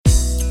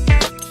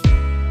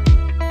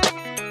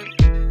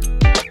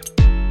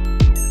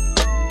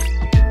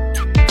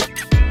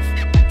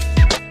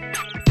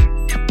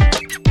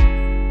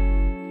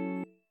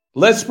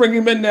Let's bring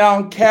him in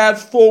now. Cavs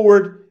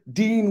forward,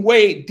 Dean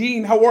Wade.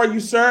 Dean, how are you,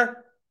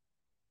 sir?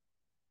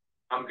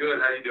 I'm good.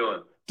 How you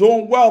doing?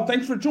 Doing well.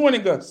 Thanks for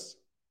joining us.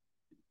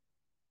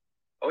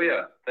 Oh,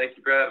 yeah. Thank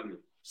you for having me.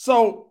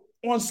 So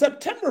on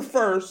September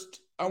 1st,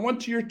 I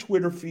went to your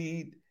Twitter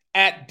feed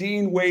at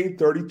Dean Wade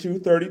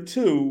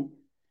 3232,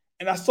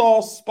 and I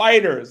saw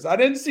spiders. I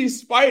didn't see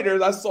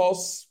spiders. I saw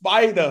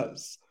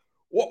spiders.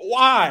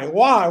 Why?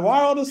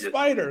 Why all the Yes.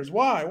 spiders?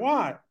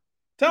 Why?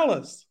 Tell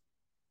us.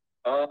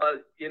 Uh,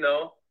 you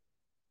know,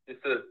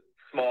 just a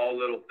small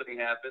little thing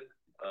happened.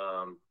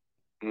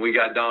 When we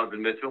got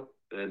Donovan Mitchell,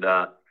 and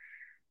I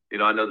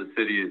know the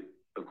city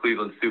of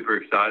Cleveland's super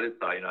excited.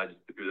 So I just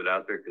threw that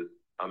out there because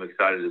I'm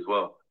excited as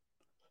well.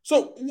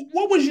 So,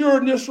 what was your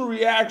initial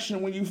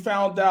reaction when you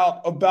found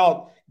out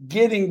about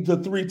getting the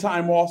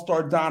three-time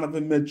All-Star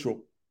Donovan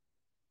Mitchell?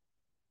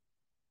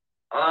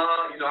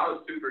 I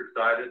was super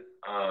excited.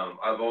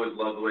 I've always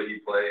loved the way he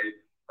plays,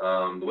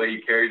 the way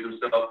he carries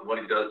himself, and what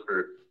he does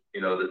for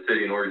the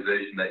city and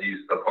organization that he's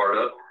a part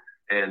of.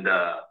 And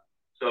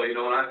so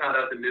when I found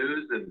out the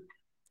news and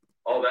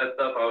all that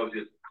stuff, I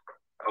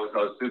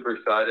was super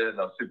excited, and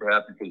I was super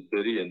happy for the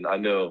city. And I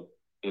know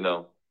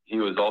he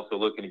was also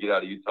looking to get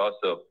out of Utah,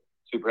 so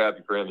super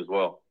happy for him as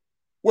well.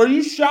 Were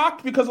you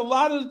shocked? Because a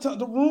lot of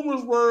the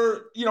rumors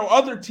were,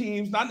 other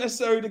teams, not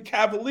necessarily the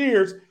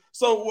Cavaliers.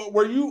 So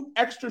were you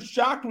extra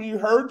shocked when you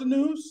heard the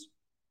news?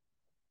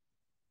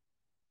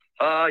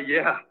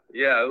 Yeah.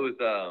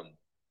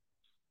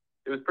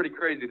 It was pretty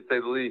crazy to say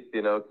the least,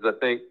 because I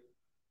think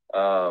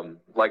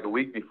like a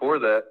week before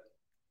that,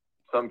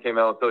 some came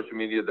out on social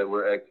media that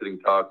we're exiting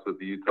talks with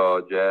the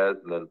Utah Jazz,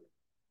 and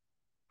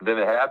then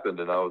it happened,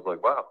 and I was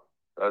like, wow,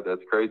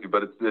 that's crazy.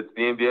 But it's the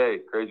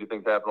NBA. Crazy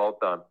things happen all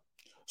the time.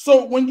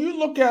 So when you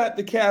look at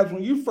the Cavs,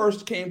 when you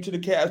first came to the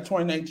Cavs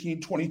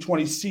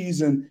 2019-2020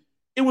 season,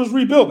 it was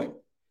rebuilding.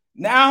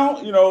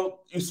 Now,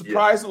 you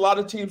surprised a lot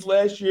of teams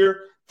last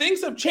year.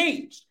 Things have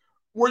changed.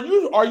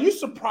 Are you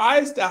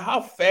surprised at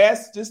how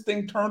fast this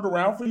thing turned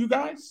around for you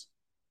guys?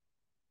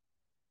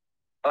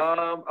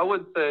 I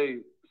wouldn't say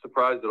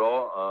surprised at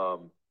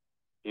all.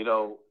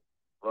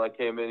 When I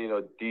came in,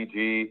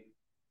 DG,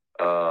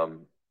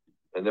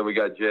 and then we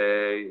got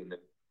Jay, and then,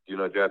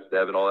 drafted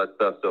Evan, all that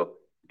stuff. So,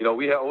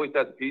 we always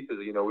had the pieces.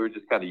 We were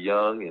just kind of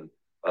young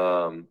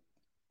and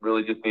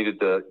really just needed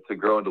to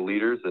grow into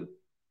leaders. And,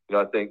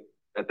 I think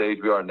at the age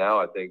we are now,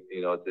 I think,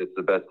 it's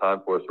the best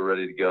time for us. We're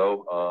ready to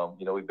go.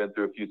 We've been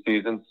through a few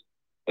seasons,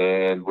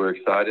 and we're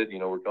excited.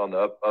 We're on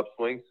the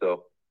upswing.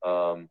 So,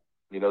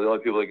 the only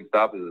people that can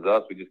stop us is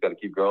us. We just got to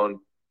keep growing,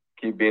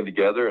 keep being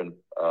together, and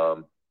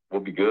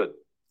we'll be good.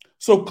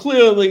 So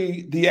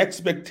clearly the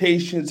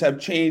expectations have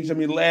changed. I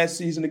mean, last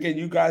season, again,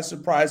 you guys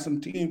surprised some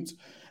teams.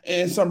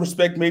 In some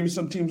respect, maybe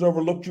some teams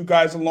overlooked you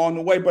guys along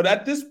the way. But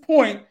at this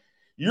point,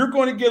 you're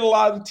going to get a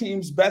lot of the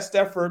team's best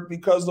effort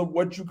because of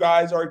what you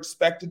guys are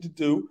expected to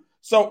do.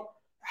 So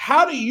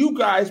how do you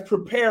guys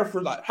prepare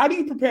for that? How do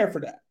you prepare for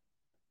that?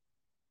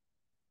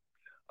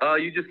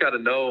 You just got to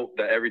know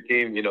that every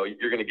team, you're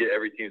going to get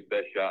every team's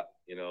best shot.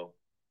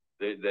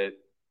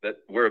 That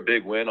we're a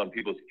big win on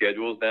people's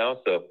schedules now.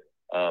 So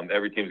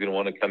every team's going to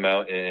want to come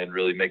out and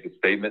really make a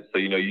statement. So,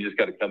 you just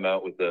got to come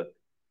out with a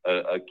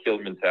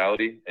killer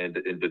mentality and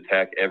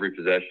attack every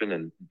possession,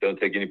 and don't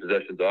take any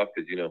possessions off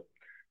because,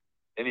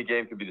 any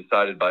game can be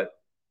decided by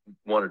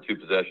one or two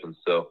possessions.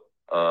 So,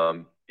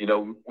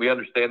 we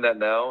understand that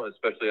now,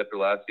 especially after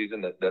last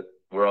season, that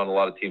we're on a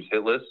lot of teams'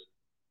 hit lists.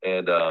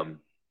 And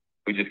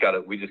we just got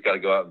to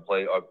go out and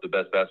play the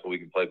best basketball we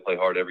can play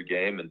hard every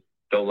game, and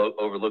don't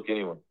overlook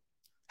anyone.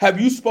 Have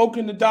you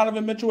spoken to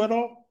Donovan Mitchell at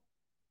all?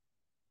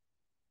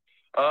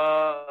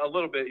 A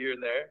little bit here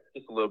and there,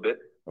 just a little bit.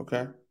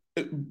 Okay.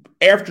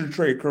 After the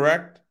trade,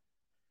 correct?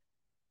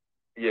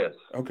 Yes.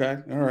 Okay.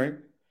 All right.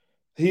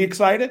 He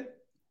excited?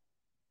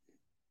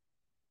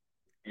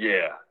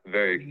 Yeah,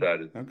 very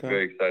excited. Okay.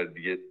 Very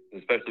excited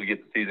especially to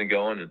get the season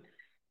going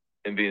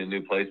and be in a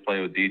new place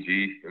playing with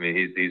DG. I mean,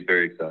 he's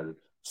very excited.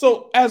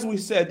 So, as we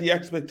said, the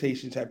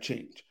expectations have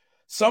changed.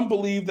 Some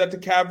believe that the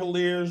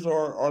Cavaliers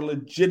are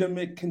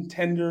legitimate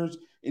contenders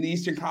in the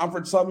Eastern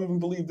Conference. Some even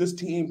believe this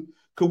team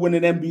could win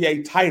an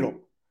NBA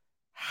title.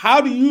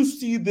 How do you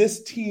see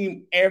this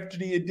team after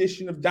the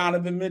addition of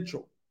Donovan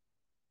Mitchell?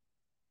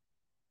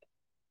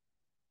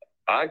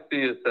 I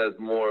see us as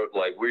more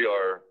like we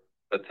are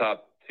a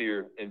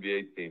top-tier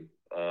NBA team.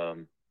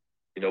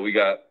 We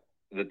got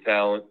the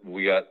talent.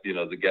 We got,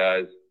 the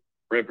guys,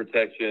 rim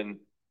protection,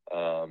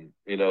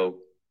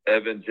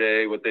 Evan,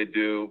 Jay, what they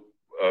do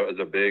as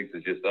a bigs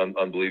is just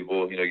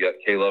unbelievable. You got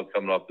Caleb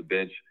coming off the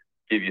bench,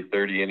 give you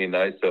 30 any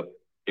night. So,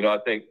 I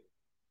think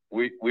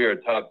we are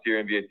a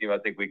top-tier NBA team. I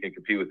think we can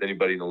compete with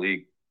anybody in the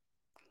league.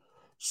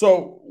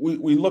 So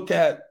we look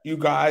at you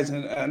guys,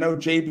 and I know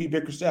JB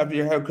Bickerstaff,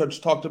 your head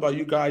coach, talked about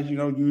you guys,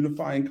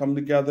 unifying, coming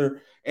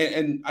together.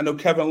 And I know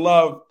Kevin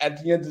Love,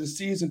 at the end of the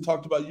season,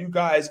 talked about you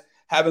guys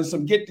having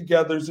some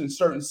get-togethers in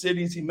certain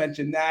cities. He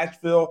mentioned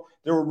Nashville.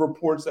 There were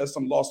reports that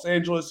some Los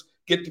Angeles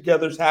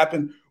get-togethers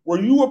happened. Were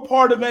you a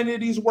part of any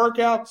of these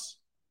workouts?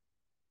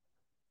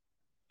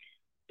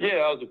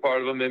 Yeah, I was a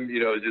part of them, and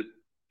it was just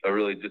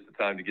a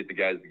time to get the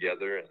guys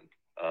together and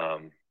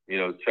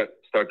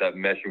start that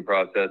meshing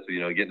process.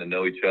 Getting to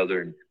know each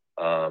other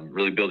and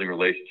really building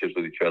relationships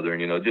with each other,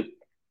 and just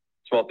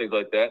small things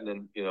like that. And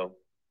then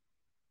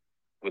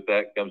with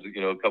that comes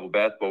a couple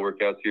basketball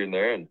workouts here and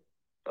there, and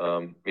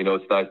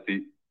it's nice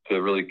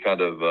to really kind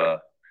of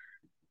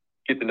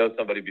get to know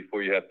somebody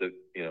before you have to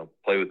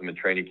play with them in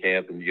training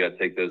camp, and you got to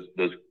take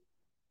those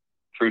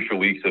crucial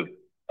weeks of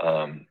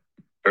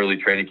early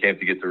training camp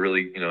to get to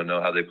really know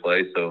how they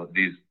play. So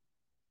these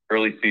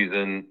early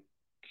season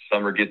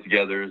summer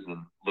get-togethers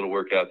and little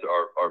workouts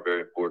are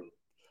very important.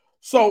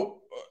 So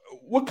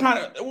what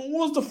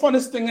was the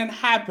funnest thing that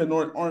happened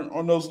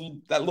on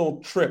that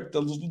little trip,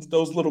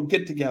 those little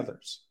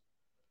get-togethers?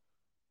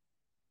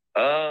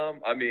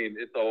 I mean,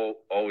 it's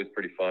always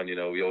pretty fun.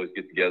 We always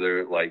get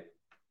together like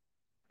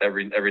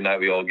every night.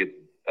 We all get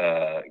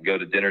go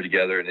to dinner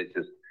together, and it's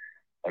just,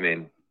 I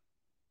mean,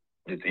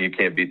 you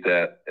can't beat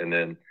that. And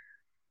then,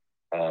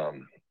 so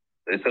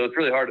it's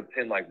really hard to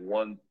pin like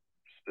one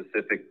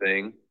specific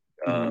thing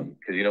because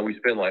we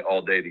spend like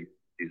all day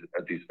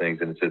at these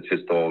things, and it's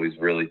just always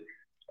really,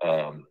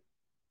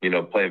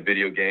 playing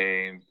video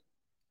games,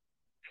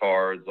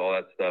 cards, all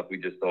that stuff.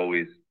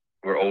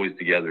 We're always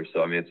together.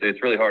 So I mean,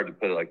 it's really hard to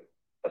put like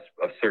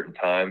a certain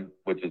time,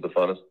 which is the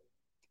funnest.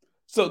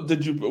 So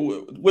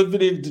what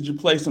video did you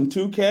play? Some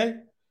 2K?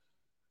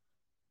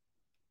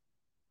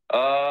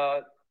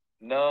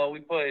 No, we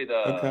played.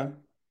 Okay.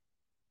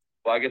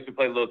 Well, I guess we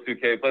played a little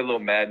 2K. We played a little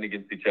Madden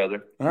against each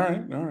other. All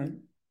right.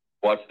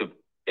 Watch the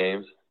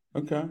games.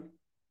 Okay.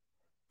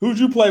 Who'd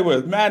you play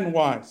with, Madden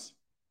wise?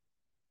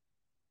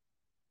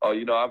 Oh,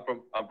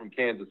 I'm from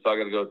Kansas, so I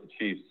got to go with the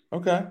Chiefs.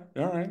 Okay.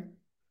 All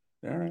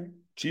right.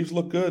 Chiefs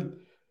look good.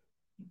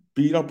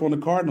 Beat up on the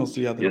Cardinals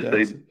the other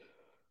day.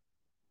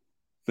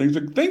 Things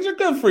are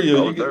good for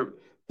you.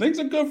 Things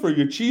are good for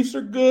you. Chiefs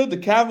are good. The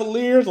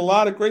Cavaliers, a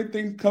lot of great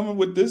things coming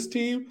with this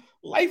team.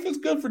 Life is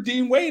good for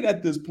Dean Wade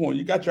at this point.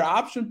 You got your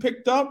option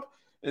picked up,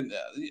 and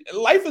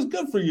life is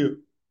good for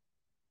you.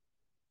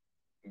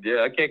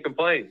 Yeah, I can't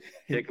complain.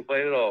 Can't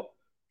complain at all.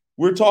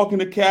 We're talking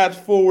to Cavs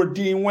forward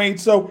Dean Wade.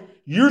 So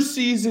your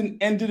season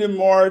ended in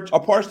March, a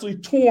partially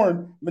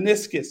torn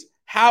meniscus.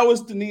 How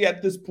is the knee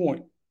at this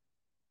point?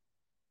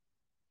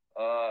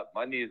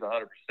 My knee is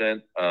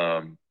 100%.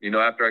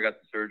 After I got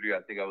the surgery,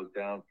 I think I was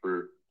down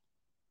for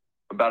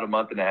about a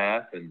month and a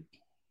half, and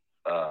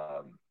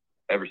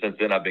ever since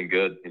then I've been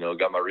good.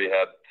 Got my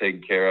rehab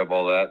taken care of,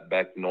 all that,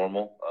 back to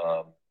normal.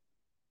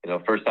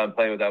 First time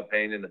playing without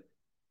pain in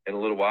a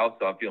little while,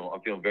 so I'm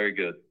feeling very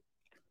good.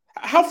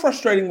 How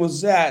frustrating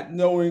was that,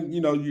 knowing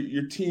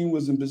your team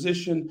was in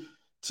position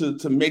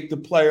to make the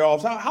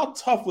playoffs? How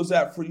tough was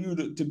that for you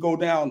to go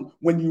down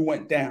when you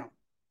went down?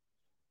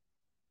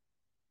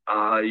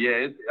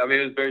 It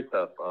was very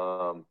tough.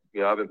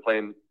 I've been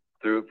playing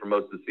through it for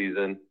most of the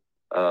season.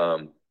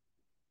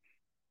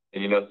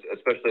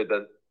 Especially at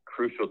that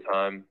crucial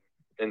time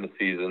in the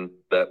season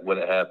that when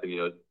it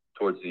happened,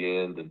 towards the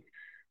end, and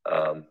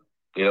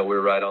we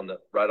were right on the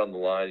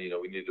line.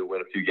 We needed to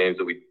win a few games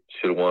that we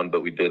should have won,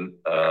 but we didn't.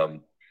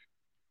 Who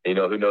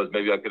knows?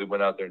 Maybe I could have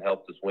went out there and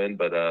helped us win,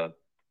 but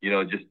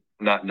just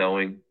not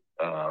knowing.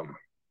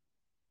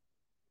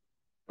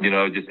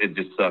 It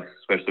just sucks,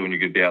 especially when you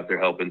could be out there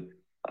helping.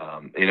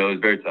 It was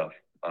very tough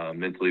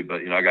mentally,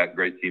 but I got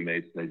great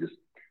teammates, and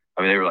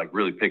they were like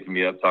really picking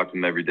me up, talking to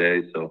them every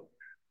day. So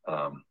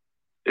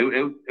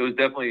it was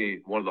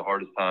definitely one of the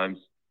hardest times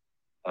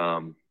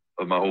of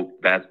my whole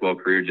basketball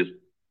career, just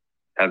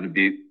having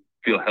to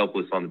feel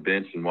helpless on the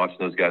bench and watching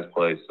those guys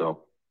play.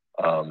 So,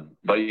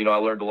 but I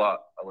learned a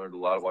lot. I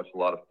watched a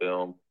lot of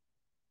film.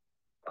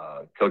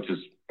 Coaches,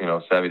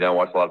 sat me down,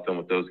 watched a lot of film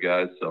with those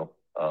guys. So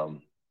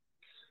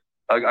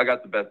I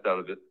got the best out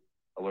of it.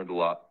 I learned a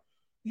lot.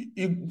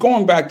 You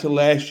going back to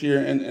last year,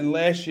 and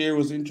last year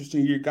was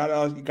interesting. You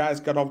guys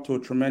got off to a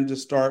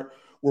tremendous start.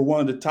 We're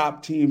one of the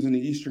top teams in the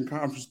Eastern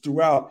Conference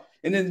throughout.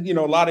 And then,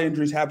 a lot of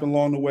injuries happened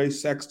along the way.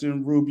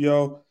 Sexton,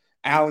 Rubio,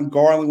 Allen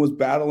Garland was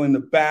battling the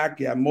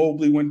back. Yeah,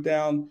 Mobley went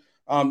down,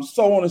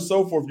 so on and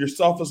so forth,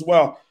 yourself as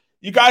well.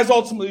 You guys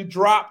ultimately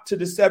dropped to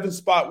the 7th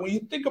spot. When you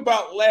think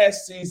about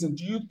last season,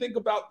 do you think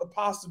about the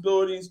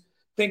possibilities,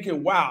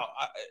 thinking, wow,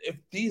 if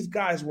these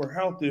guys were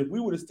healthy, if we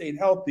would have stayed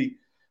healthy,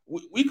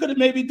 we could have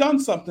maybe done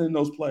something in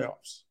those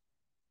playoffs?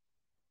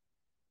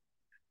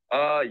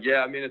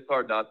 It's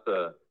hard not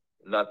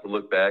to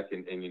look back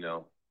and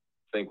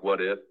think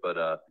what if,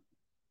 but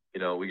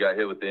we got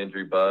hit with the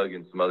injury bug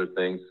and some other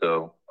things.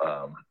 So,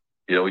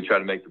 we try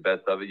to make the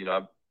best of it.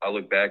 I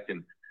look back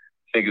and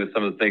think of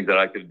some of the things that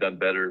I could have done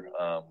better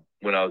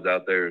when I was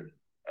out there.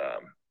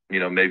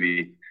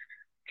 Maybe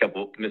a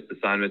couple missed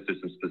assignments or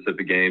some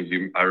specific games.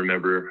 I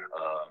remember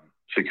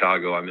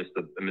Chicago. I missed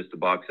the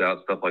box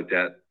out, stuff like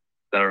that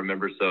I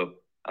remember. So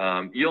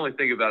you only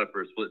think about it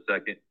for a split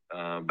second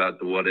about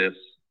the what ifs.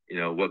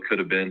 What could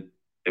have been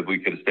if we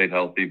could have stayed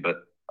healthy.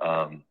 But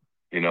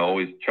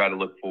always try to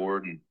look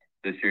forward. And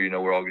this year,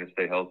 we're all going to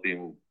stay healthy,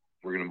 and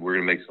we're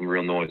gonna make some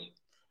real noise.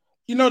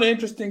 You know, the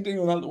interesting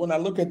thing when I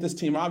look at this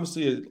team,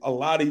 obviously a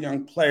lot of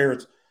young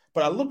players,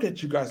 but I look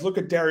at you guys, look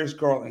at Darius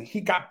Garland.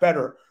 He got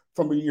better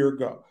from a year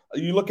ago.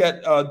 You look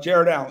at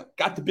Jared Allen,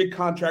 got the big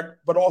contract,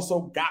 but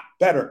also got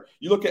better.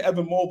 You look at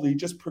Evan Mobley, he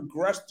just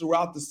progressed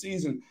throughout the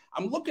season.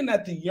 I'm looking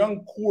at the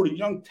young core, the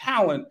young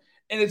talent,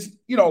 and it's,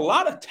 you know, a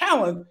lot of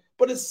talent,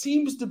 but it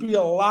seems to be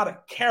a lot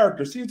of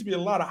character, seems to be a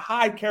lot of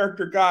high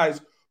character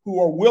guys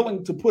who are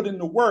willing to put in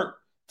the work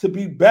to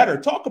be better.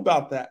 Talk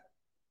about that.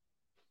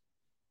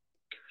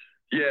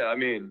 Yeah, I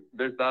mean,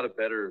 there's not a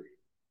better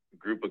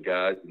group of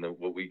guys than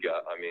what we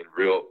got. I mean,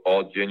 real,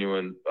 all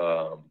genuine,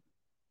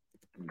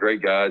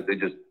 great guys.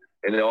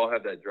 And they all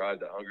have that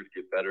drive, that hunger to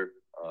get better.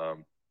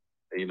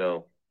 You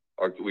know,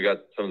 we got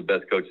some of the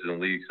best coaches in the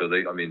league. So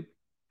I mean,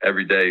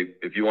 every day,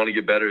 if you want to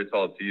get better, it's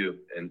all up to you.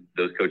 And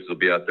those coaches will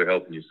be out there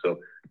helping you. So,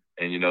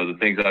 and, you know, the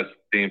things I've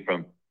seen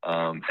from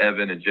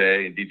Evan and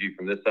Jay and DG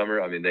from this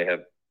summer, I mean, they have,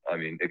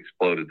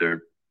 exploded.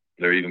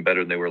 They're even better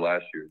than they were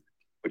last year,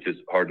 which is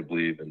hard to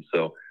believe. And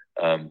so,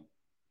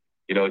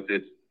 you know,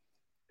 it's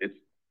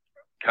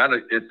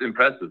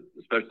impressive,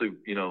 especially,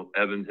 you know,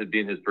 Evan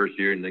being his first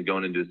year and then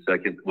going into his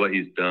second, what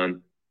he's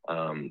done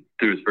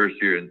through his first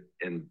year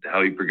and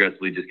how he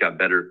progressively just got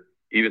better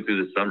even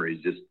through the summer.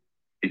 He's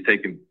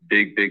taken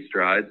big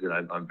strides, and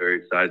I'm very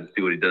excited to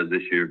see what he does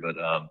this year. But,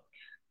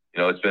 you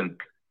know,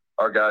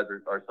 our guys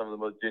are some of the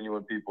most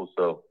genuine people.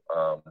 So,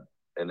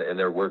 and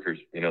they're workers,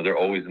 you know, they're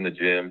always in the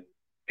gym.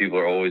 People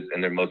are always,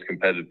 and they're most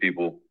competitive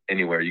people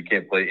anywhere. You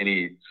can't play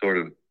any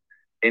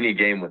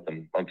game with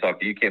them. I'm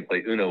talking, you can't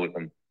play Uno with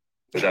them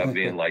without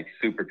being like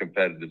super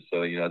competitive.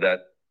 So, you know,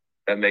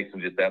 that makes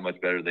them just that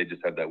much better. They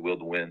just have that will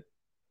to win.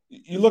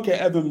 You look at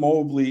Evan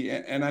Mobley,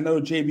 and I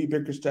know JB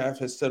Bickerstaff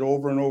has said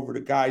over and over, the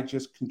guy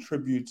just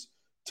contributes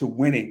to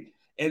winning.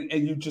 And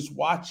you just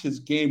watch his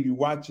game, you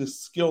watch his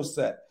skill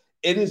set.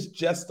 It is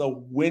just a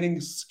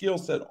winning skill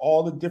set,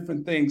 all the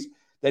different things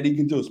that he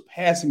can do, his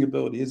passing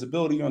ability, his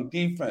ability on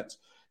defense,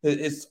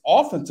 his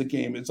offensive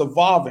game, it's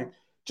evolving.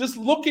 Just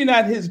looking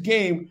at his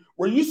game,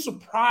 were you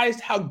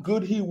surprised how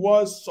good he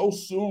was so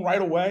soon,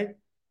 right away?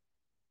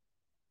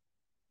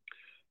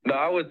 No,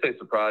 I wouldn't say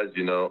surprised.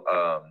 You know,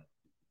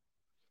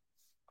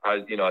 I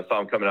saw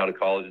him coming out of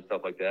college and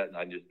stuff like that, and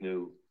I just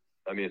knew.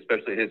 I mean,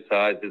 especially his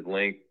size, his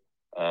length,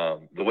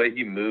 the way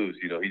he moves.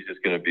 You know, he's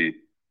just going to be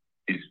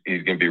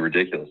he's going to be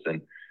ridiculous.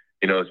 And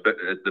you know,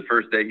 the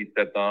first day he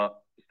stepped on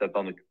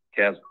the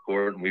Cavs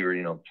court, and we were,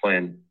 you know,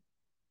 playing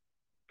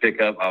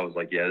pickup. I was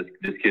like, yeah,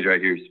 this kid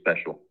right here is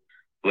special.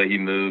 The way he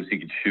moves, he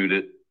can shoot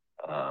it.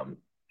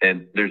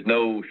 And there's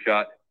no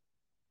shot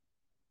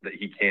that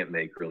he can't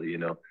make, really, you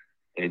know.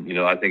 And, you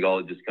know, I think all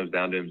it just comes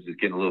down to him is just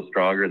getting a little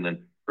stronger and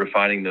then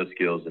refining those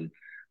skills. And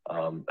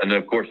then,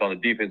 of course, on the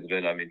defensive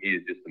end, I mean, he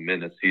is just a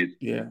menace. He's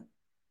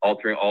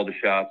altering all the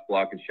shots,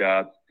 blocking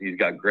shots. He's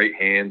got great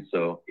hands,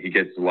 so he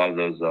gets a lot of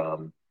those,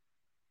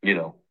 you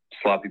know,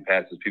 sloppy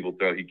passes people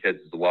throw. He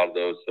catches a lot of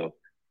those. So,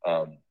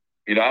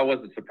 you know, I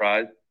wasn't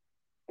surprised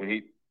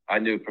when I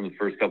knew from the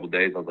first couple of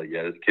days. I was like,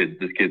 yeah, this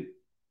kid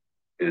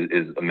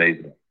is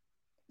amazing.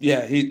 Yeah,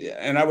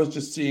 and I was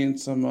just seeing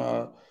some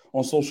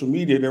on social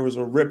media. There was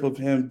a rip of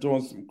him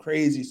doing some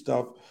crazy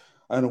stuff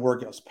on the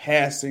workouts,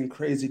 passing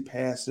crazy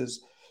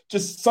passes,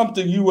 just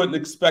something you wouldn't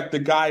expect a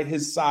guy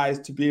his size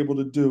to be able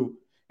to do,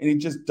 and he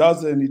just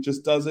does it. And he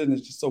just does it, and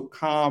it's just so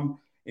calm.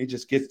 He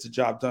just gets the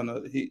job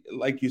done. He,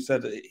 like you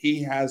said,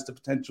 he has the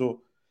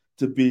potential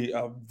to be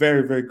a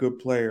very, very good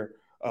player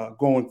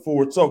going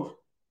forward. So,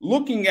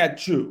 looking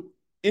at you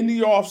in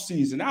the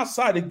offseason,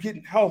 outside of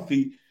getting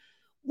healthy,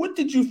 what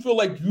did you feel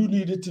like you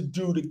needed to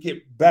do to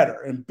get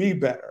better and be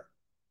better?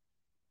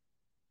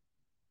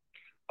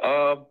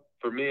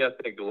 For me, I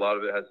think a lot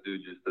of it has to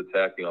do just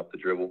attacking off the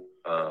dribble,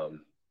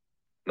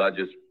 not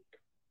just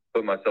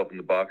put myself in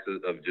the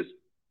boxes of just,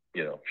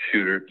 you know,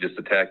 shooter, just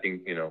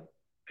attacking. You know,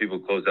 people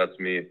close out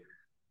to me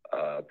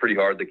pretty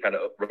hard. They kind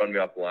of run me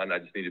off the line. I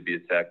just need to be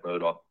attack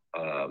mode off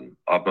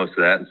most of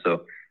that. And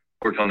so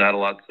worked on that a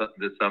lot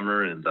this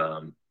summer, and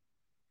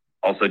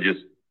also just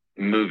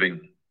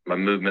moving my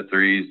movement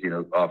threes, you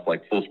know, off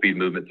like full speed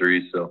movement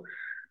threes. So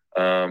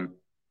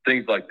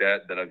things like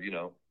that I've, you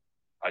know,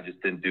 I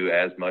just didn't do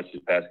as much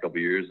this past couple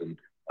of years. And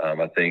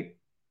I think,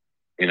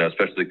 you know,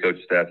 especially the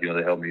coaching staff, you know,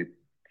 they helped me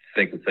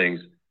think of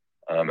things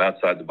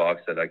outside the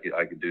box that I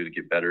could do to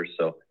get better.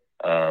 So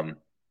I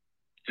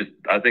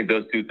think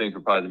those two things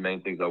were probably the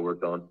main things I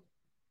worked on.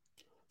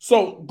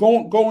 So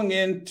going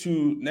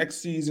into next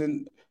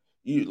season,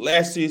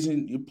 last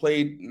season you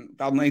played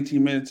about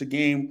 19 minutes a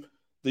game.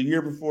 The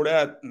year before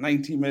that,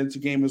 19 minutes a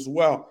game as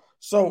well.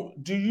 So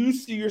do you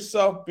see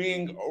yourself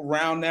being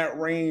around that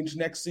range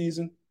next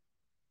season?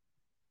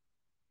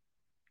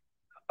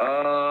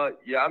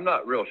 Yeah, I'm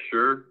not real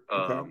sure.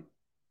 Okay.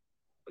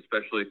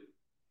 Especially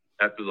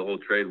after the whole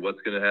trade,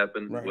 what's going to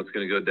happen, right, what's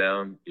going to go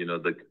down. You know,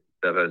 they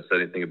haven't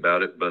said anything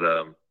about it, but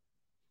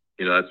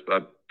you know, I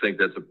think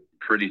that's a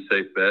pretty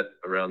safe bet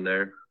around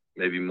there,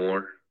 maybe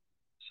more.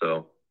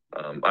 So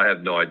I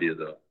have no idea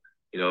though.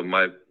 You know,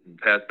 my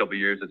past couple of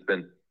years, it's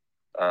been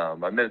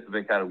my minutes have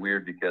been kind of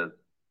weird because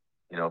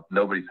if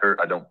nobody's hurt,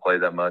 I don't play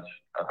that much.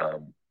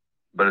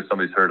 But if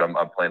somebody's hurt, I'm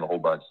playing a whole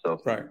bunch.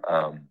 So Right.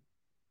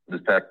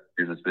 This past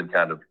year has been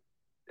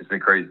it's been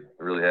crazy.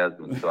 It really has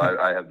been. So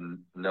I have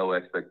no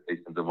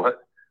expectations of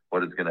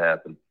what is going to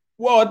happen.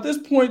 Well, at this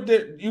point,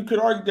 you could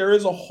argue there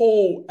is a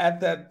hole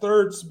at that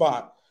third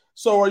spot.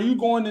 So are you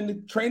going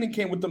into training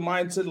camp with the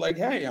mindset like,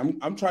 hey,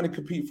 I'm trying to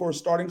compete for a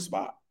starting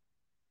spot?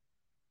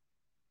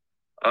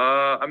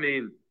 I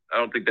mean, I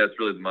don't think that's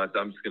really the mindset.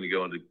 I'm just going to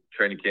go into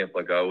training camp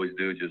like I always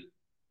do, just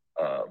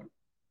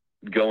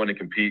go in and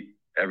compete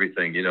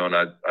everything, and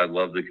I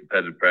love the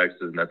competitive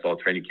practices, and that's all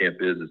training camp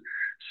is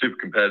super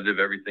competitive.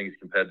 Everything's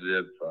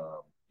competitive.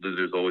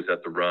 Losers always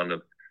have to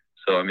run.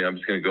 So, I mean, I'm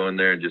just going to go in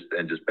there and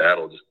just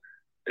battle.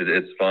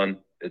 It's fun.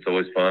 It's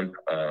always fun.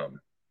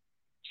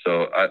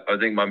 So I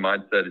think my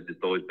mindset has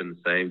just always been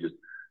the same. Just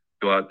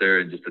go out there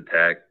and just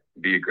attack,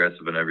 be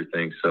aggressive and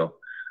everything. So,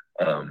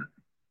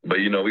 but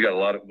we got a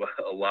lot of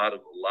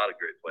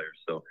great players.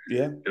 So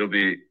yeah, it'll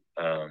be.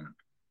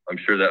 I'm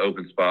sure that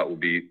open spot will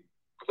be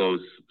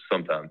closed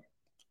sometime.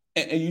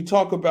 And you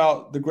talk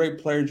about the great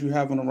players you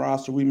have on the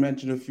roster. We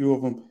mentioned a few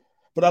of them,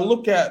 but I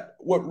look at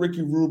what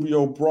Ricky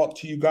Rubio brought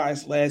to you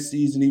guys last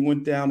season. He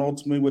went down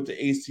ultimately with the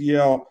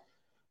ACL.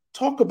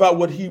 Talk about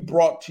what he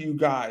brought to you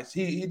guys.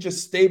 He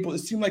just stable. It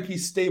seemed like he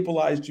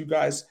stabilized you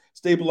guys,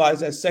 stabilized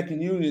that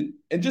second unit,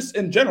 and just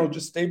in general,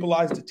 just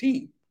stabilized the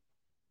team.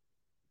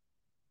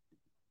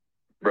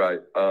 Right.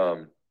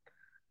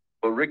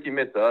 What Ricky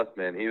meant to us,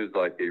 man, he was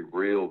like a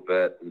real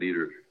vet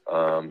leader.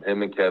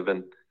 Him and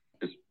Kevin,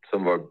 just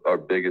some of our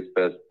biggest,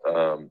 best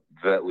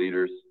vet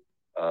leaders.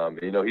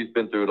 He's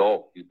been through it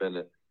all. He's been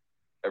at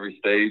every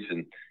stage,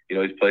 and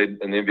he's played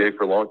in the NBA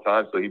for a long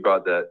time, so he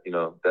brought that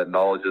that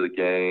knowledge of the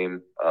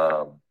game.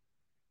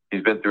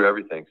 He's been through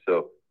everything.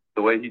 So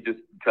the way he just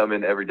come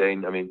in every day, I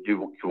mean,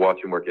 you can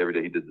watch him work every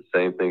day. He did the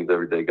same things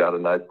every day. Got a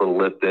nice little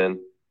lift in,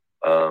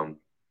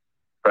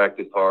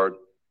 practiced hard,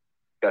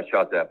 got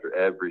shots after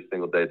every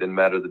single day. Didn't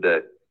matter the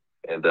day.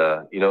 And,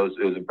 it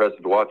was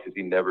impressive to watch because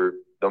he never,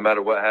 no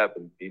matter what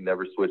happened, he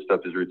never switched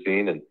up his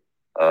routine.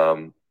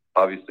 And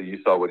obviously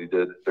you saw what he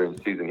did during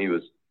the season. He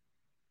was,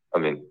 I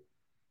mean,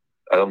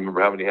 I don't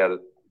remember how many he had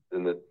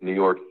in the New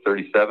York,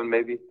 37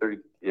 maybe?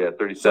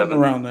 37. Something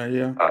around there,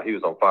 yeah. He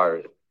was on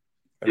fire.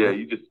 Yeah,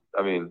 he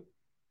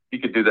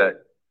could do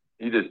that.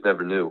 You just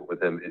never knew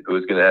with him. It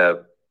was going to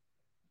have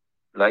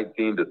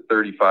 19 to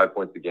 35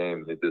 points a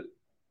game. The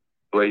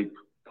way he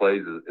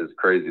plays is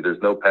crazy.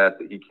 There's no pass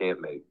that he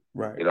can't make.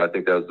 Right. I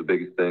think that was the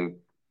biggest thing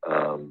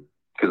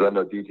because I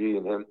know DG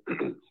and him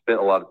spent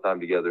a lot of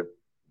time together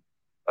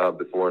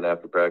before and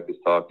after practice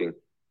talking.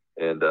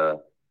 And,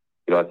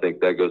 I think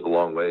that goes a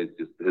long way. It's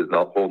just his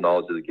whole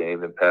knowledge of the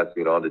game and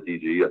passing it on to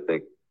DG. I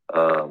think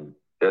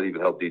that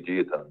even helped DG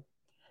a ton.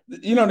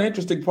 The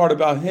interesting part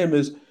about him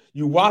is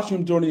you watch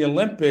him during the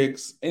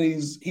Olympics, and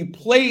he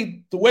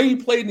played the way he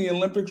played in the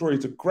Olympics, where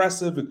he's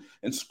aggressive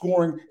and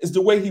scoring, is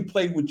the way he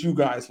played with you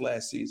guys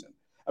last season.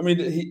 I mean,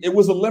 it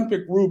was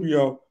Olympic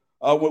Rubio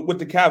with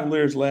the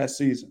Cavaliers last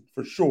season,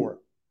 for sure.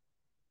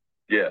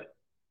 Yeah,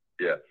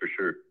 for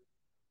sure.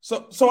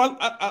 So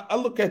I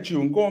look at you,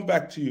 and going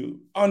back to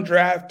you,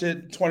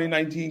 undrafted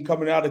 2019,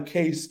 coming out of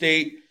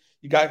K-State,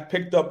 you got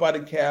picked up by the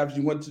Cavs,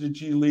 you went to the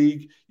G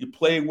League, you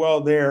played well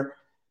there.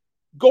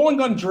 Going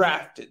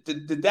undrafted,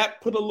 did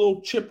that put a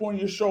little chip on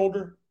your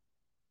shoulder?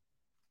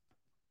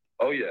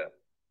 Oh yeah.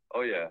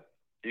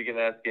 You can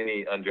ask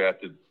any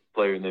undrafted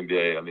player in the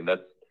NBA. I mean,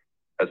 that's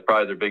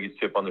probably their biggest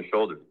chip on their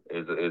shoulder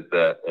is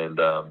that, and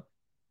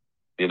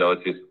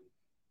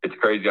it's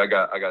crazy. I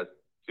got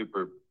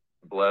super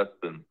blessed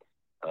and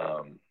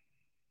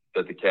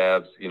that the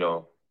Cavs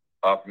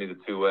offered me the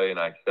two-way, and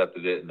I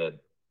accepted it, and then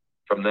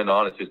from then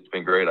on it's just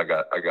been great. I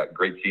got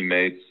great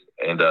teammates,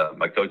 and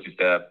my coaching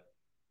staff.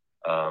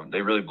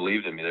 They really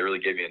believed in me. They really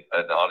gave me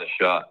an honest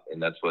shot,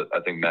 and that's what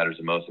I think matters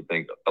the most. I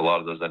think a lot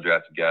of those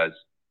undrafted guys,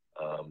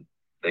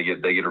 they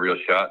get a real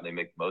shot and they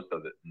make the most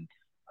of it. And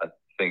I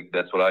think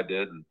that's what I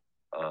did. And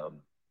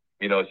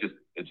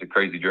it's a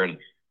crazy journey.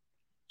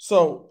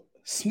 So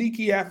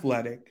sneaky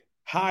athletic,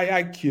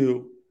 high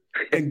IQ,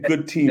 and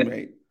good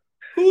teammate.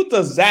 Who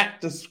does that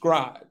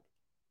describe?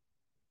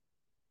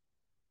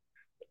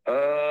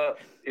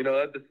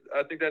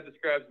 I think that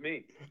describes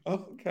me.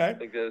 Oh, okay. I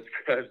think that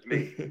describes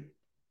me.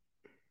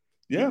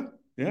 Yeah.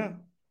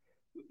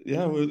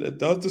 Well, it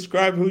does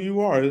describe who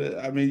you are.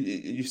 I mean,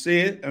 you see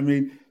it. I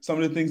mean,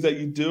 some of the things that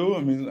you do.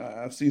 I mean,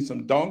 I've seen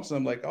some dunks. And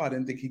I'm like, oh, I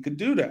didn't think he could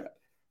do that,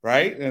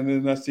 right? And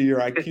then I see your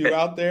IQ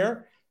out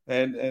there,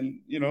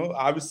 and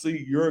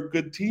obviously you're a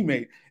good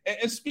teammate.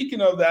 And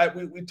speaking of that,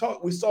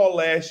 we saw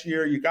last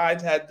year you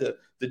guys had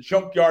the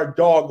Junkyard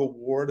Dog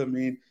Award. I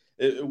mean,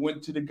 it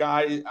went to the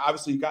guy.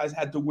 Obviously, you guys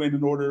had to win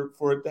in order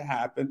for it to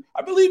happen.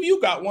 I believe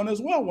you got one as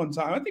well one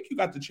time. I think you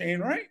got the chain,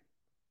 right?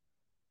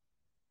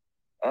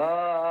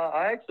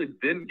 I actually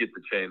didn't get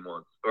the chain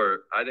once,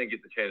 or I didn't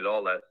get the chain at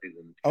all last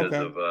season because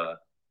of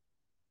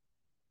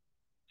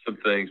some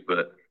things.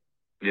 But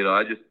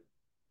I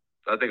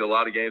think a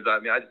lot of games. I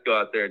mean, I just go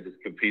out there and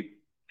just compete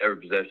every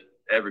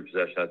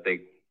possession. I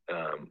think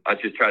I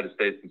just tried to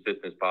stay as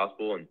consistent as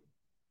possible. And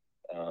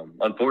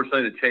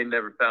unfortunately, the chain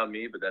never found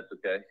me, but that's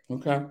okay.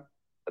 Okay.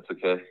 That's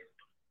okay.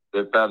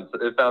 It found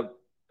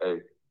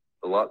hey,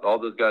 all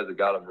those guys that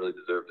got them really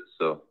deserved it.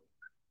 So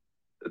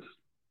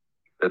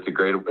it's a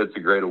great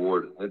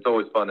award. It's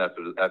always fun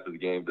after the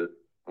game to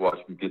watch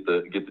them get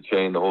the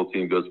chain. The whole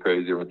team goes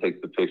crazy. Everyone takes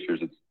the pictures.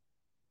 It's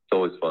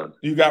always fun.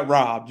 You got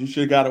robbed. You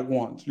should have got it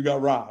once. You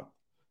got robbed.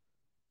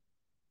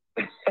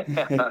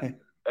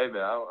 Hey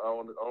man, I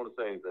don't want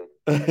to say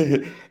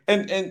anything.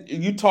 and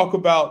you talk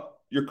about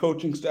your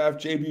coaching staff,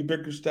 JB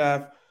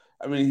Bickerstaff.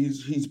 I mean,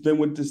 he's been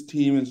with this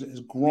team,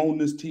 has grown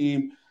this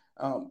team.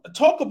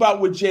 Talk about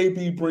what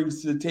JB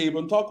brings to the table,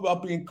 and talk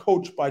about being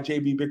coached by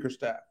JB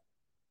Bickerstaff.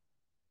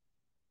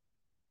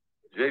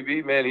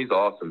 JB, man, he's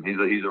awesome. He's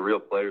a real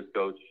players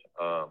coach.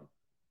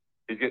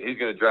 He's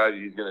gonna drive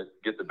you. He's gonna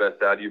get the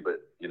best out of you.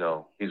 But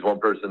he's one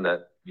person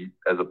that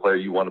as a player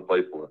you want to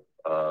play for.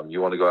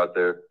 You want to go out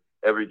there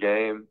every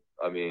game.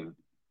 I mean,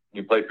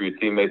 you play for your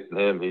teammates and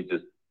him. He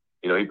just,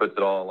 he puts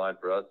it all on line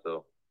for us.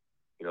 So,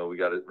 we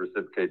got to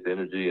reciprocate the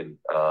energy. And,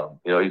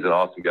 he's an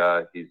awesome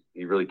guy.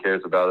 He really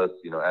cares about us,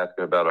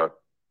 asking about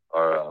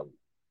our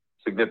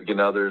significant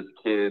others,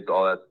 kids,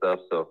 all that stuff.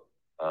 So,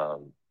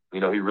 he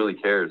really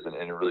cares and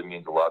it really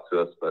means a lot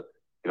to us. But,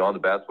 on the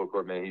basketball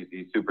court, man,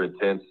 he's super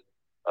intense,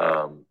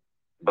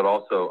 but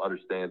also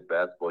understands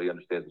basketball. He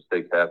understands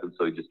mistakes happen.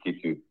 So he just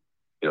keeps you,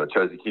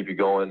 tries to keep you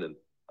going. And,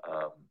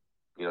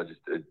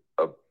 just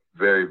a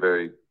very,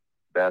 very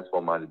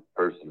basketball-minded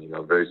person,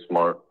 very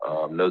smart,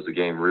 knows the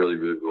game really,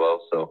 really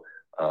well. So,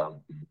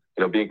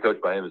 being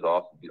coached by him is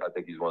awesome. I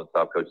think he's one of the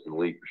top coaches in the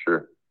league for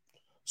sure.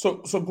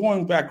 So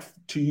going back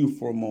to you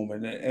for a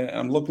moment, and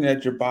I'm looking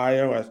at your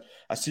bio.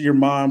 I see your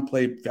mom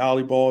played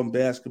volleyball and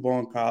basketball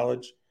in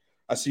college.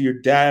 I see your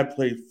dad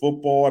played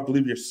football. I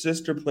believe your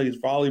sister plays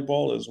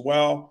volleyball as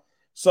well.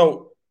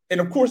 So,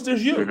 and of course,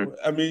 there's you. Mm-hmm.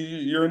 I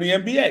mean, you're in the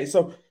NBA.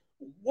 So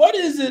what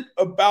is it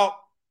about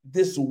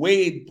this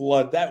Wade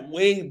blood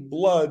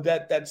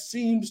that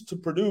seems to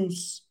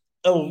produce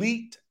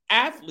elite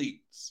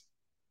athletes?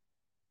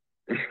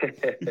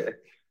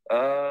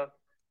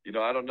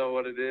 I don't know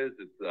what it is.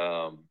 It's,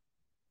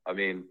 I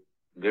mean,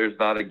 there's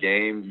not a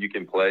game you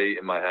can play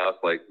in my house.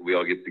 Like we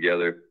all get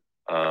together.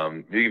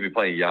 You can be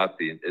playing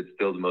Yahtzee. It's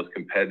still the most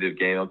competitive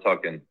game. I'm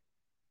talking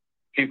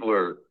people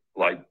are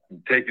like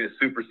taking it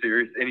super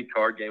serious. Any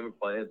card game we're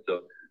playing.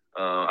 So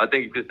I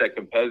think it's just that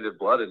competitive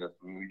blood in us.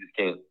 I mean,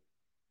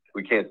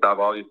 we can't stop.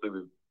 Obviously,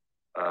 we've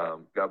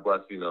God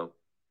bless,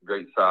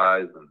 great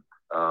size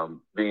and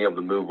being able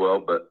to move well.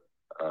 But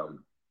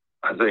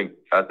I think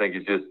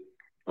it's just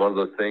one of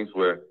those things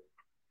where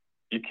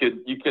you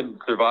can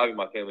survive in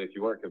my family if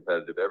you weren't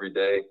competitive every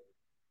day.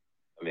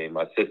 I mean,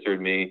 my sister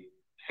and me,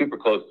 super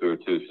close to her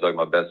too. She's like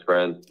my best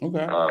friend.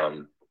 Okay.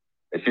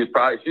 And she's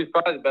probably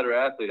the better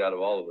athlete out of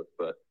all of us.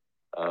 But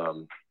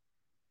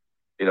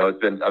it's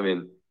been. I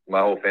mean, my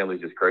whole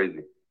family's just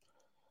crazy.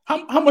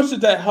 How much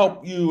did that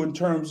help you in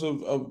terms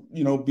of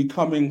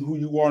becoming who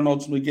you are and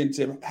ultimately getting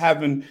to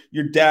having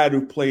your dad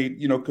who played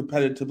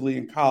competitively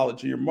in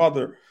college and your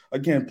mother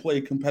again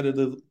played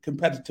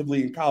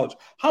competitively in college?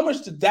 How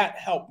much did that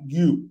help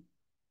you?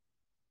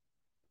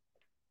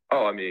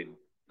 Oh, I mean,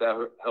 that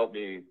helped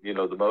me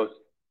the most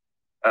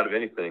out of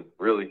anything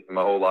really in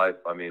my whole life.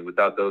 I mean,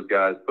 without those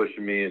guys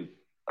pushing me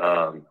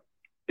and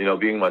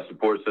being my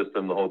support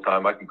system the whole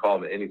time, I can call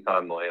them at any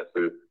time, they'll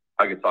answer.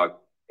 I can talk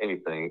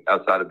anything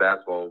outside of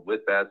basketball.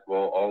 With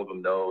basketball, all of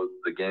them know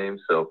the game.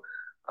 So,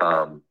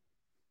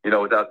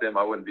 without them,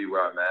 I wouldn't be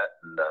where I'm at.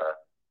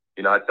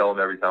 And, I tell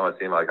them every time I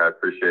see them, like, I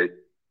appreciate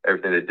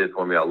everything they did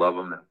for me. I love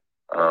them.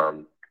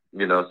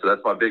 So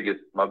that's my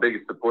biggest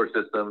support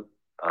system.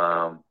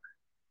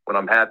 When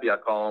I'm happy, I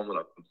call them. When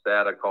I'm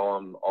sad, I call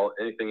them.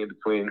 Anything in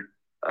between,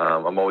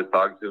 I'm always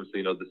talking to them.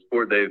 So, the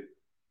support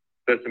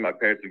especially my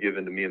parents have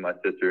given to me and my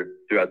sister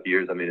throughout the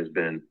years, I mean, has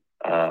been,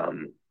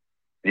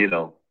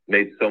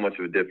 made so much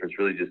of a difference,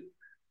 really just,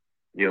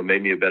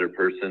 made me a better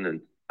person.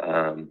 And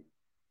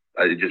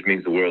it just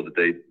means the world that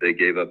they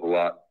gave up a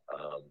lot.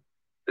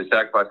 They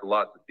sacrificed a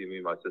lot to see me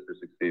and my sister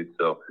succeed.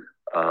 So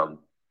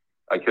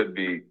I couldn't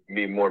be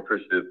more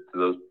appreciative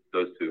to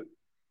those two.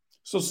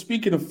 So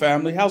speaking of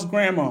family, how's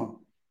grandma?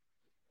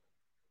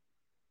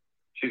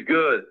 She's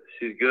good.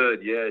 She's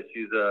good. Yeah,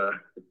 she's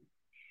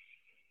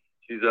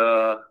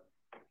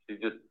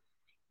just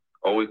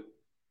always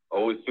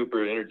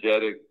super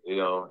energetic,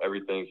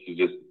 everything.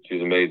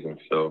 She's amazing.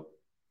 So,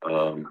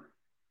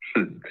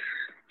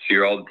 see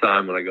her all the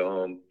time when I go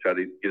home, try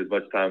to get as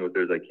much time with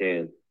her as I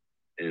can.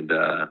 And,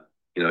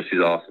 she's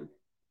awesome.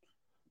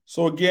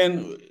 So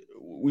again,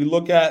 we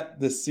look at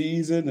the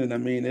season and I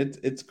mean,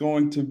 it's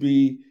going to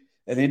be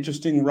an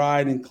interesting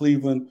ride in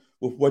Cleveland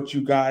with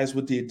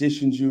with the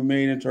additions you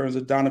made in terms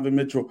of Donovan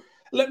Mitchell.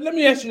 Let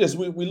me ask you this.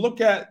 We look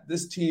at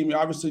this team,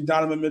 obviously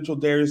Donovan Mitchell,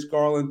 Darius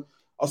Garland,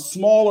 a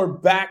smaller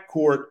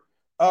backcourt.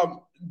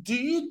 Do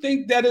you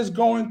think that is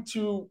going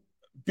to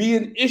be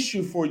an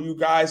issue for you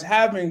guys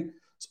having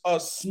a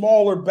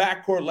smaller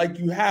backcourt like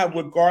you have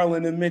with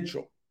Garland and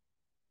Mitchell?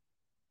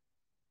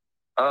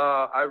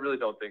 I really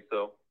don't think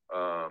so.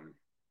 I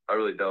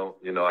really don't.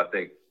 I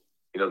think,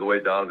 the way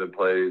Donovan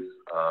plays,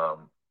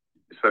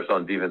 especially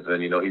on defense,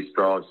 and, he's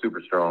strong,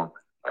 super strong,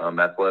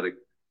 athletic.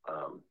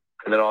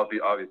 And then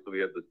obviously we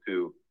have the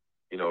two,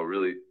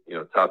 really,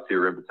 top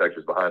tier rim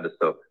protectors behind us.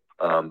 So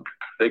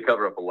they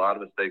cover up a lot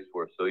of mistakes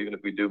for us. So even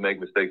if we do make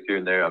mistakes here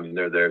and there,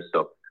 they're there.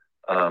 So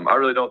I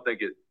really don't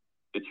think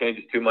it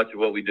changes too much of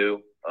what we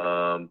do.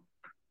 But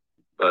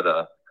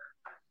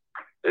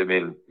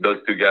those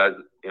two guys,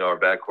 our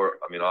backcourt,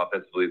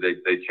 offensively,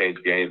 they change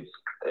games.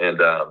 And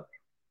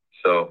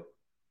so,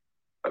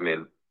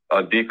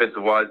 on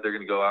defensive wise, they're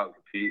going to go out and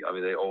compete.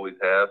 They always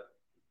have,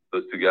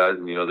 those two guys,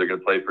 and, they're going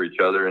to play for each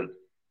other and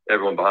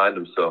everyone behind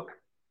them. So,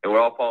 and we're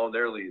all following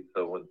their lead.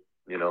 So when,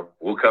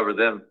 we'll cover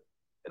them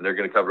and they're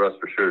going to cover us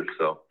for sure.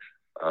 So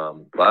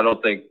I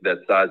don't think that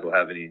size will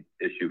have any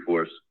issue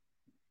for us.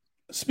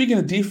 Speaking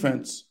of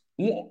defense,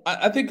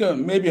 I think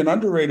maybe an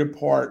underrated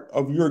part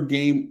of your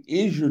game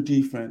is your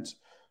defense.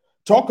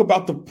 Talk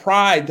about the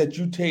pride that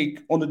you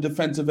take on the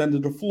defensive end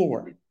of the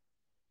floor.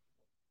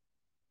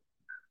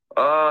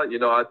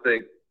 I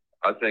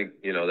think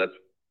that's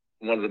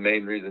one of the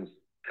main reasons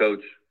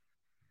Coach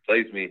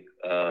plays me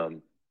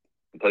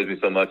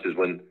so much is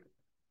when,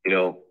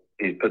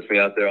 he puts me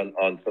out there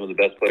on some of the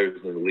best players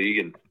in the league,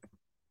 and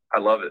I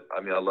love it.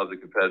 I love the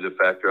competitive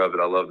factor of it.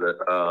 I love that.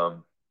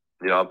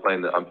 I'm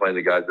playing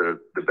the guys that are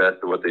the best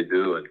at what they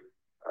do, and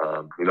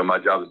my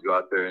job is to go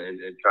out there and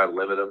try to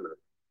limit them and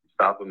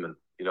stop them, and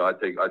I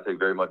take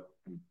very much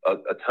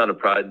a ton of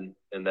pride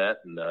in that,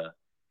 and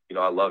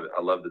I love it.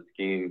 I love the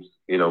schemes.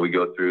 We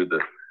go through the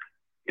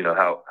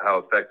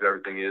how effective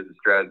everything is, the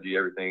strategy,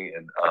 everything,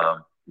 and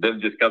then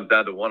it just comes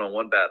down to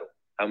one-on-one battle.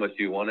 How much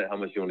do you want it? How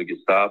much do you want to get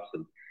stops?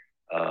 And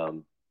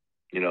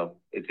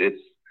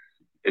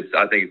it's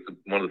I think it's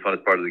one of the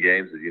funnest part of the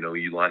games is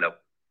you line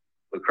up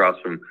across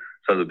from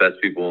some of the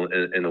best people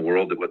in the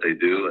world at what they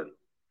do,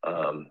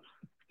 and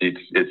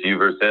it's you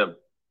versus him,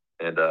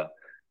 and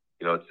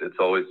it's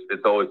always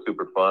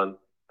super fun.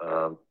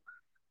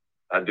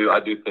 I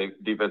do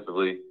think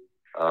defensively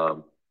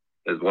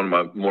is one of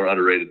my more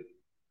underrated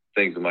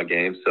things in my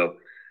game. So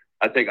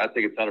I take a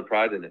ton of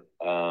pride in it.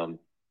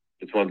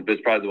 It's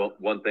probably the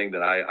one thing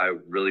that I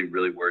really,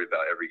 really worry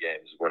about every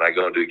game is when I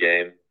go into a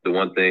game, the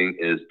one thing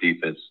is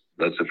defense.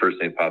 That's the first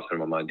thing that pops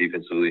into my mind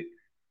defensively.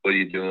 What are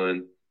you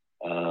doing?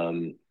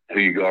 Who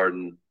you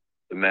guarding?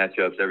 The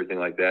matchups, everything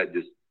like that.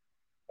 Just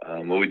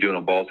what we doing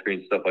on ball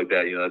screens, stuff like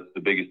that. That's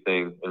the biggest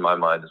thing in my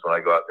mind is when I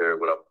go out there.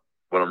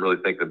 What I'm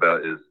really thinking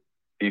about is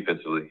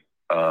defensively.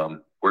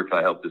 Where can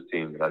I help this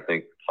team? And I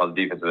think on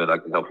the defensive end, I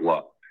can help a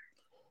lot.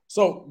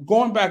 So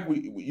going back,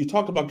 you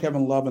talked about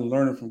Kevin Love and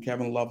learning from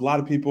Kevin Love. A lot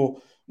of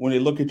people, when they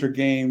look at your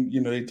game,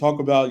 they talk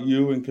about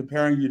you and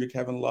comparing you to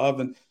Kevin Love.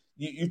 And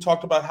you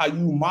talked about how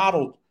you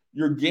modeled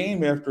your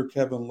game after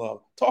Kevin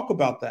Love. Talk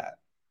about that.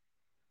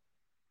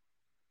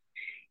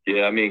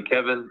 Yeah,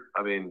 Kevin,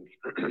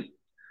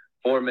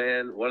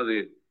 four-man, one of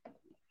the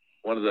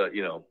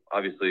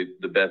obviously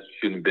the best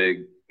shooting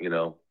big,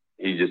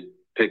 he just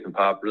pick and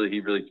pop. Really,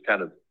 he really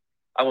kind of,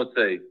 I won't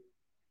say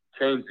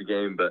changed the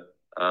game, but,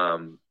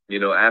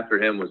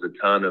 after him was a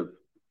ton of,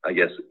 I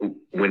guess,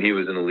 when he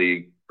was in the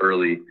league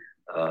early,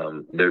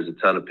 there's a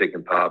ton of pick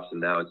and pops,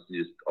 and now it's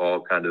just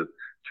all kind of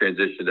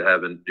transitioned to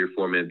having your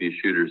four-man be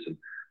shooters. And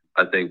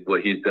I think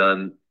what he's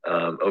done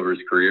over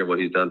his career and what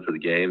he's done for the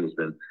game has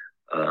been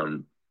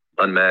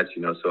unmatched.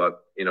 So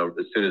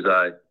as soon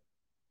as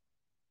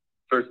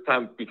first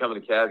time becoming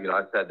a Cav,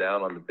 I sat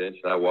down on the bench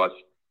and I watched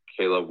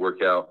Caleb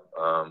work out.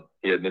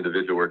 He had an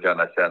individual workout,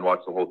 and I sat and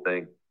watched the whole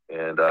thing.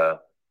 And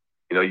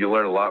you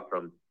learn a lot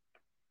from.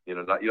 You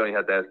don't even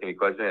have to ask any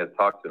questions. You have to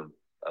talk to him.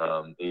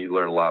 And you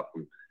learn a lot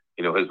from,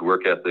 his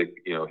work ethic.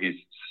 He's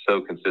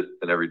so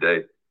consistent every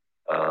day.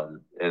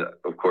 And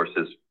of course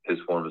his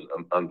form is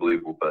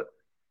unbelievable. But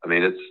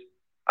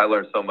I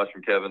learned so much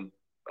from Kevin.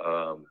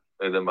 And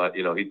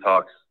then he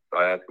talks.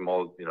 I ask him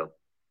all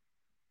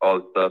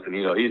the stuff, and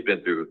he's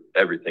been through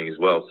everything as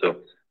well.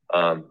 So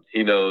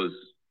he knows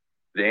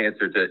the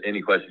answer to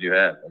any question you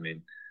have.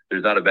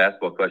 There's not a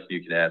basketball question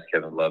you can ask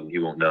Kevin Love and he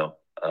won't know.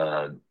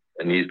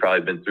 And he's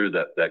probably been through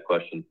that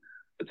question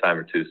a time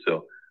or two.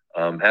 So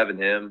having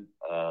him,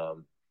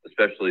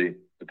 especially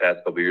the past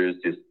couple of years,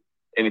 just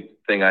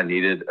anything I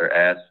needed or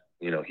asked,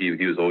 he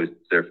was always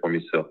there for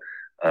me. So,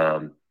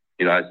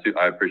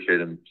 I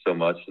appreciate him so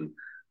much. And,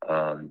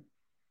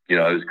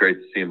 it was great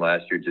to see him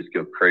last year just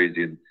go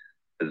crazy and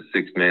as a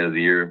sixth man of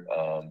the year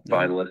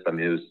finalist.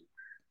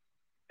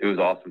 It was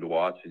awesome to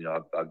watch. And,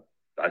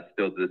 I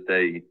still to this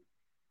day,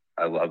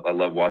 I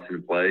love watching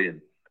him play.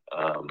 And,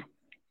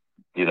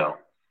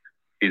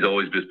 he's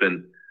always just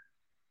been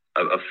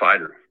a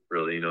fighter,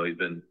 really. He's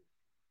been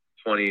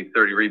 20,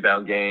 30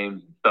 rebound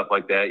games, stuff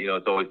like that.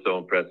 It's always so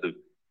impressive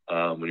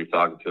when you're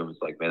talking to him.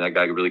 It's like, man, that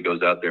guy really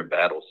goes out there and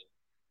battles.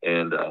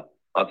 And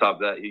on top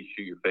of that, he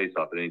shoot your face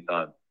off at any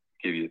time,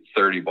 give you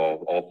 30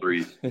 balls, all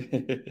threes. So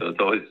it's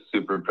always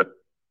super impressive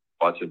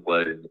watching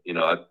play. And,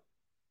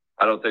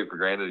 I don't take for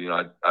granted.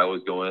 I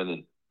always go in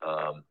and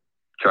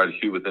try to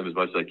shoot with him as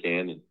much as I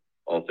can and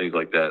all things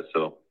like that.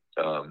 So,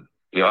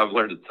 I've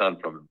learned a ton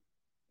from him.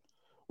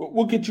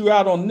 We'll get you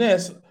out on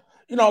this.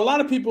 A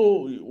lot of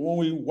people, when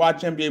we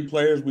watch NBA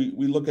players,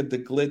 we look at the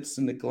glitz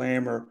and the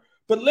glamour.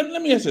 But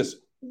let me ask this.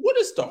 What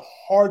is the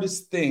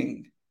hardest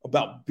thing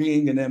about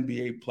being an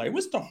NBA player?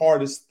 What's the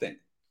hardest thing?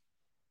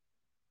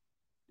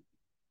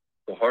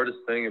 The hardest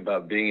thing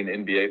about being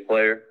an NBA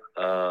player,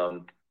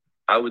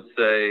 I would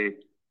say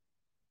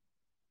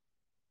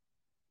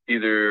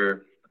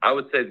the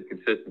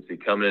consistency,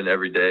 coming in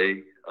every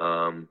day,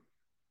 and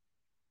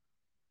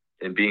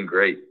being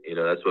great.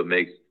 That's what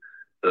makes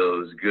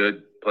those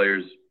good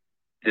players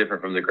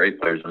different from the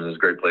great players. When those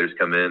great players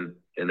come in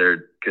and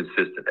they're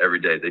consistent every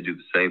day, they do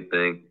the same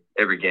thing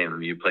every game. I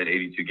mean, you played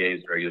 82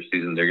 games in the regular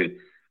season,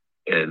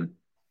 and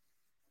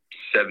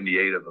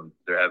 78 of them,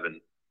 they're having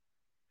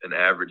an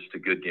average to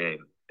good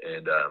game.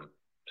 And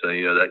so,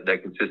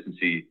 that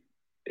consistency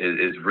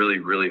is really,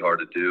 really hard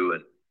to do.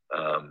 And,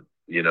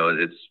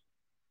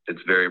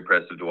 it's very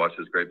impressive to watch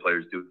those great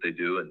players do what they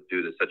do and do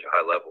it at such a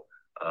high level.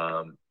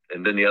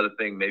 And then the other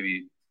thing,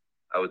 maybe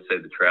I would say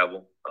the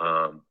travel,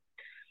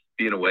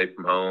 being away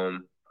from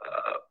home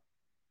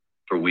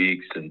for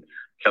weeks and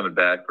coming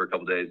back for a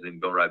couple of days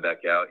and going right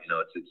back out.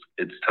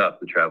 It's tough,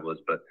 the travel is,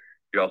 but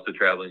you're also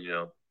traveling,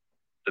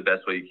 the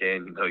best way you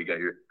can.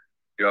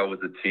 You're all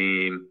with the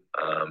team,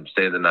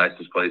 stay in the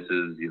nicest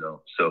places,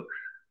 So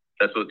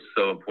that's what's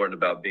so important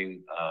about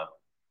being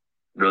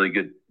really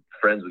good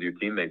friends with your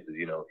teammates is,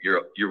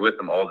 you're with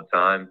them all the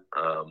time.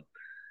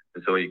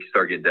 And so when you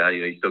start getting down,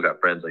 you still got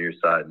friends on your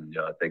side. And,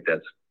 I think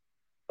that's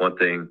one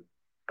thing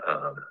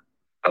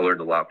I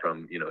learned a lot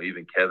from,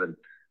 even Kevin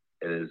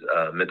and his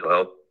mental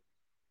health,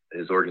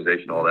 his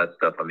organization, all that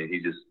stuff. I mean,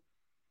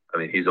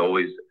 he's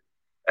always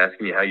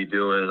asking you how you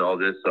doing and all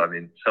this. So,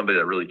 somebody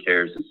that really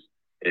cares,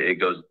 it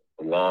goes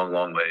a long,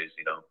 long ways.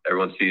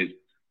 Everyone sees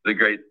the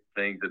great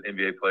things that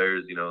NBA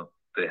players,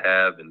 they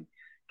have and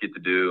get to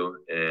do.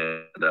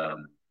 And,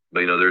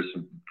 but, there's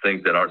some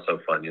things that aren't so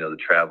fun, the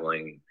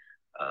traveling,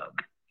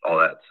 all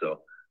that.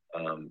 So,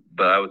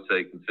 but I would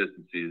say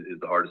consistency is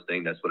the hardest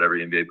thing. That's what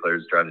every NBA player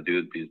is trying to do,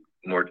 is be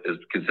as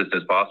consistent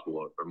as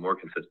possible or more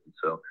consistent.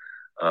 So,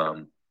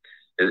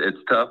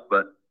 it's tough,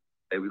 but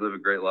hey, we live a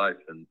great life,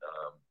 and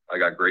I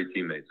got great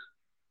teammates.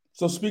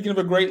 So speaking of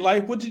a great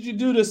life, what did you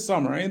do this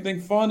summer? Anything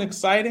fun,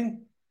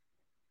 exciting?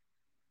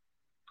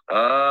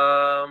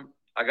 I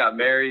got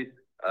married.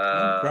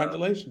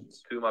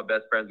 Congratulations. Two of my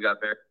best friends got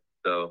married.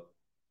 So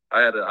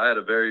I had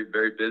a very,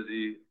 very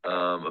busy,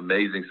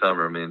 amazing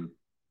summer.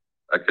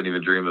 I couldn't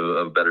even dream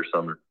of a better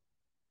summer.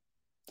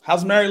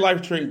 How's married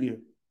life treating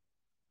you?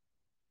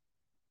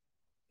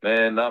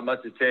 Man, not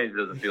much has changed,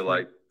 doesn't feel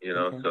like,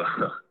 Okay.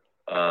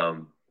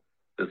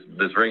 So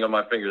this ring on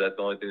my finger, that's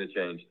the only thing that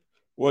changed.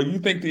 Well, you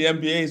think the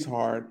NBA is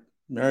hard.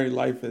 Married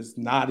life is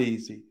not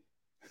easy.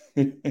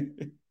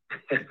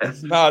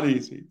 It's not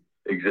easy.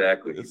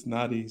 Exactly. It's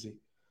not easy.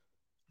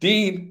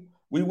 Dean,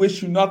 we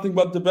wish you nothing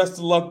but the best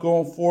of luck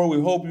going forward.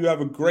 We hope you have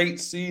a great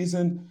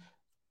season.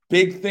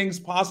 Big things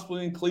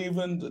possibly in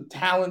Cleveland. The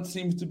talent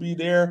seems to be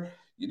there.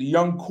 The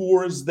young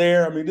core is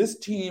there. This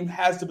team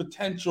has the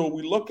potential.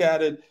 We look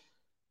at it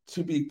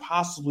to be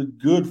possibly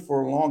good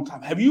for a long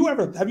time. Have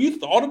you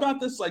thought about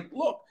this? Like,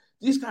 look,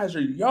 these guys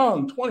are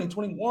young, 20,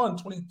 21,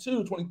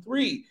 22,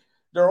 23.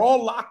 They're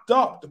all locked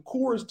up. The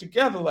core is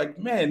together. Like,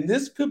 man,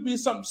 this could be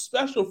something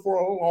special for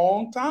a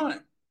long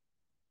time.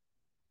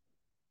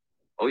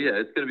 Oh, yeah,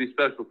 it's going to be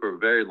special for a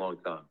very long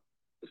time,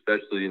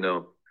 especially,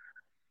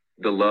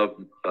 the love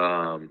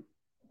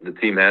the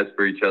team has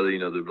for each other,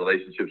 the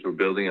relationships we're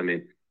building.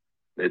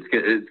 It's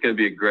going to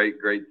be a great,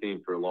 great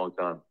team for a long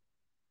time.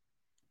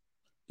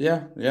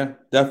 Yeah,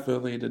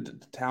 definitely. The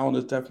talent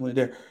is definitely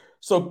there.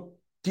 So,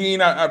 Dean,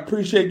 I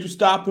appreciate you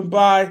stopping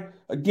by.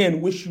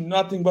 Again, wish you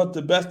nothing but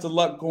the best of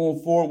luck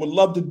going forward. Would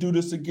love to do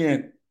this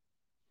again.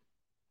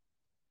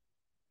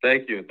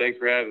 Thank you. Thanks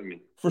for having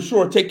me. For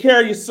sure. Take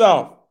care of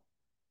yourself.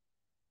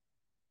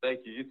 Thank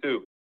you. You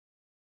too.